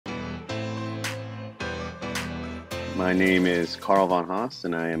My name is Karl von Haas,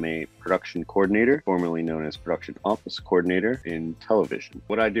 and I am a production coordinator, formerly known as production office coordinator in television.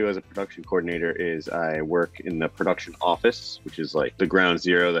 What I do as a production coordinator is I work in the production office, which is like the ground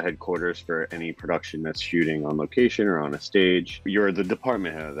zero, the headquarters for any production that's shooting on location or on a stage. You're the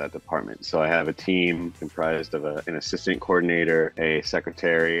department head of that department. So I have a team comprised of an assistant coordinator, a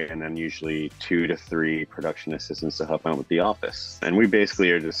secretary, and then usually 2 to 3 production assistants to help out with the office. And we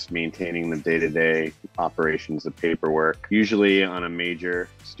basically are just maintaining the day-to-day operations, the paperwork, usually on a major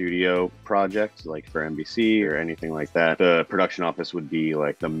studio project like for NBC or anything like that. The production office would be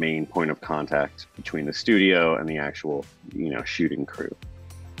like the main point of contact between the studio and the actual, shooting crew.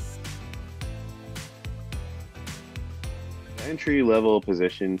 Entry-level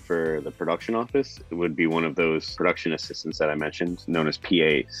position for the production office would be one of those production assistants that I mentioned, known as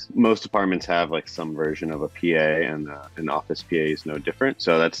PAs. Most departments have like some version of a PA, and an office PA is no different.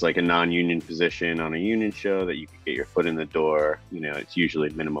 So that's like a non-union position on a union show that you can get your foot in the door. It's usually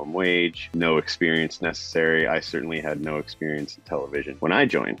minimum wage, no experience necessary. I certainly had no experience in television when I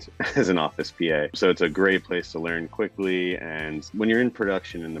joined as an office PA. So it's a great place to learn quickly. And when you're in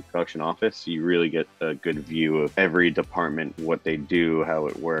production in the production office, you really get a good view of every department, what they do, how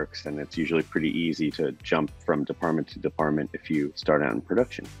it works, and it's usually pretty easy to jump from department to department if you start out in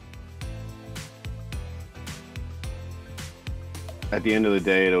production. At the end of the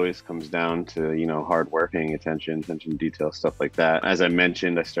day, it always comes down to, hard work, paying attention to detail, stuff like that. As I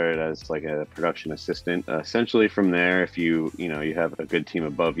mentioned, I started as like a production assistant. Essentially from there, if you have a good team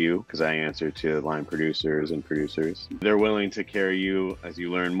above you, because I answer to line producers and producers, they're willing to carry you as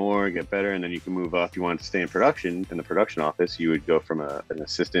you learn more, get better, and then you can move up. If you want to stay in production, in the production office, you would go from an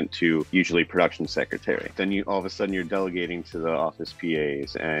assistant to usually production secretary. Then all of a sudden you're delegating to the office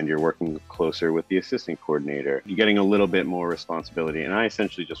PAs, and you're working closer with the assistant coordinator. You're getting a little bit more responsibility. And I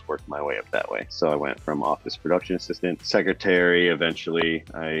essentially just worked my way up that way. So I went from office production assistant, secretary. Eventually,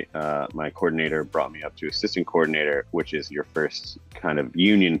 my coordinator brought me up to assistant coordinator, which is your first kind of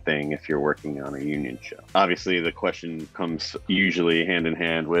union thing if you're working on a union show. Obviously, the question comes usually hand in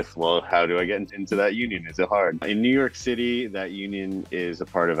hand with, well, how do I get into that union? Is it hard? In New York City, that union is a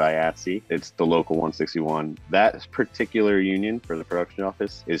part of IATSE. It's the Local 161. That particular union for the production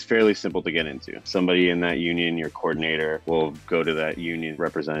office is fairly simple to get into. Somebody in that union, your coordinator, will go to that union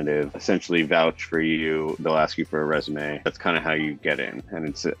representative, essentially vouch for you. They'll ask you for a resume. That's kind of how you get in. And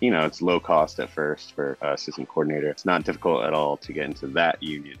it's low cost at first for assistant coordinator. It's not difficult at all to get into that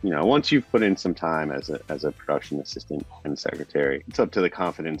union. Once you've put in some time as a production assistant and secretary, it's up to the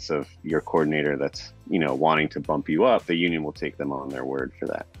confidence of your coordinator that's, wanting to bump you up. The union will take them on their word for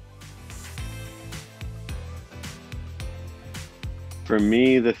that. For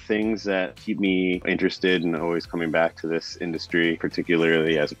me, the things that keep me interested and always coming back to this industry,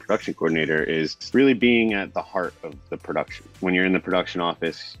 particularly as a production coordinator, is really being at the heart of the production. When you're in the production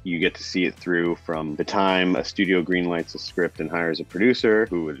office, you get to see it through from the time a studio greenlights a script and hires a producer,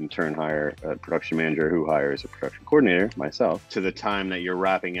 who would in turn hire a production manager, who hires a production coordinator, myself, to the time that you're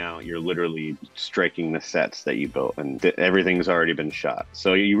wrapping out. You're literally striking the sets that you built, and everything's already been shot.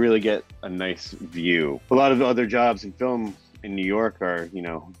 So you really get a nice view. A lot of the other jobs in film in New York are,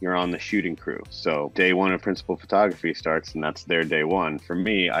 you're on the shooting crew. So day one of principal photography starts, and that's their day one. For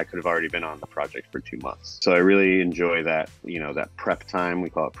me, I could have already been on the project for 2 months. So I really enjoy that, that prep time.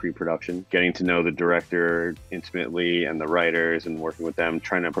 We call it pre-production, getting to know the director intimately and the writers and working with them,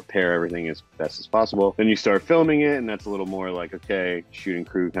 trying to prepare everything as best as possible. Then you start filming it, and that's a little more like, okay, shooting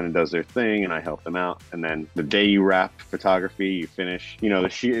crew kind of does their thing and I help them out. And then the day you wrap photography, you finish,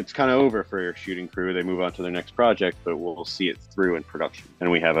 it's kind of over for your shooting crew. They move on to their next project, but we'll see it through in production.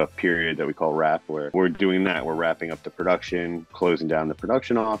 And we have a period that we call wrap, where we're doing that. We're wrapping up the production, closing down the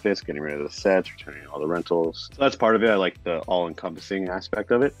production office, getting rid of the sets, returning all the rentals. So that's part of it. I like the all-encompassing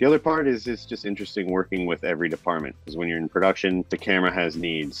aspect of it. The other part is it's just interesting working with every department, because when you're in production, the camera has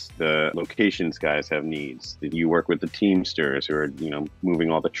needs, the locations guys have needs. You work with the teamsters who are,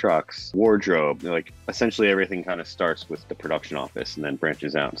 moving all the trucks, wardrobe, like essentially everything kind of starts with the production office and then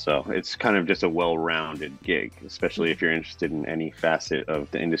branches out. So it's kind of just a well-rounded gig, especially if you're interested in any facet of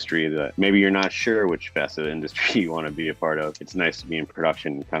the industry that maybe you're not sure which facet of the industry you want to be a part of. It's nice to be in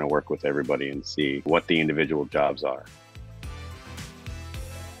production and kind of work with everybody and see what the individual jobs are.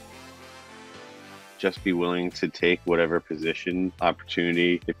 Just be willing to take whatever position,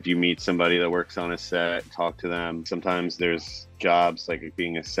 opportunity. If you meet somebody that works on a set, talk to them. Sometimes there's jobs like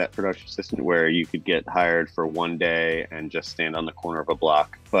being a set production assistant where you could get hired for one day and just stand on the corner of a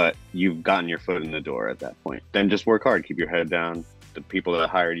block, but you've gotten your foot in the door at that point. Then just work hard, keep your head down, The people that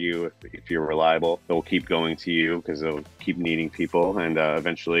hired you, if you're reliable, they'll keep going to you because they'll keep needing people. And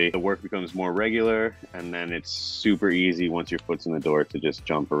eventually the work becomes more regular. And then it's super easy once your foot's in the door to just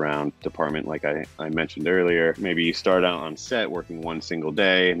jump around department. Like I mentioned earlier, maybe you start out on set working one single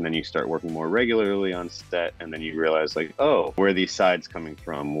day, and then you start working more regularly on set. And then you realize like, oh, where are these sides coming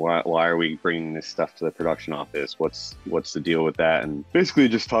from? Why are we bringing this stuff to the production office? What's the deal with that? And basically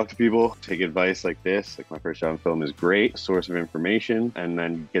just talk to people, take advice like this. Like my first job in film is great source of information, and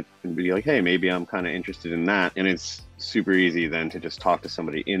then get and be like, hey, maybe I'm kind of interested in that. And it's super easy then to just talk to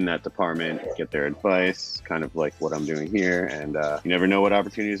somebody in that department, get their advice, kind of like what I'm doing here. And you never know what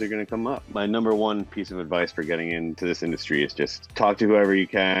opportunities are going to come up. My number one piece of advice for getting into this industry is just talk to whoever you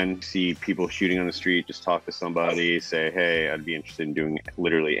can. See people shooting on the street, just talk to somebody, say, hey, I'd be interested in doing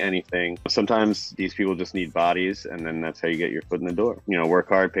literally anything. Sometimes these people just need bodies, and then that's how you get your foot in the door. You know, work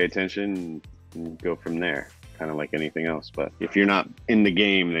hard, pay attention, and go from there. Kind of like anything else, but if you're not in the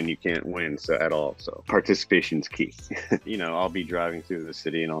game, then you can't win at all. So participation's key. You know, I'll be driving through the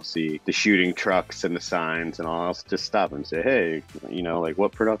city and I'll see the shooting trucks and the signs, and I'll just stop and say, hey, you know, like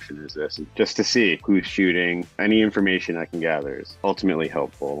what production is this? And just to see who's shooting. Any information I can gather is ultimately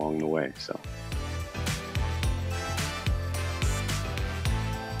helpful along the way. So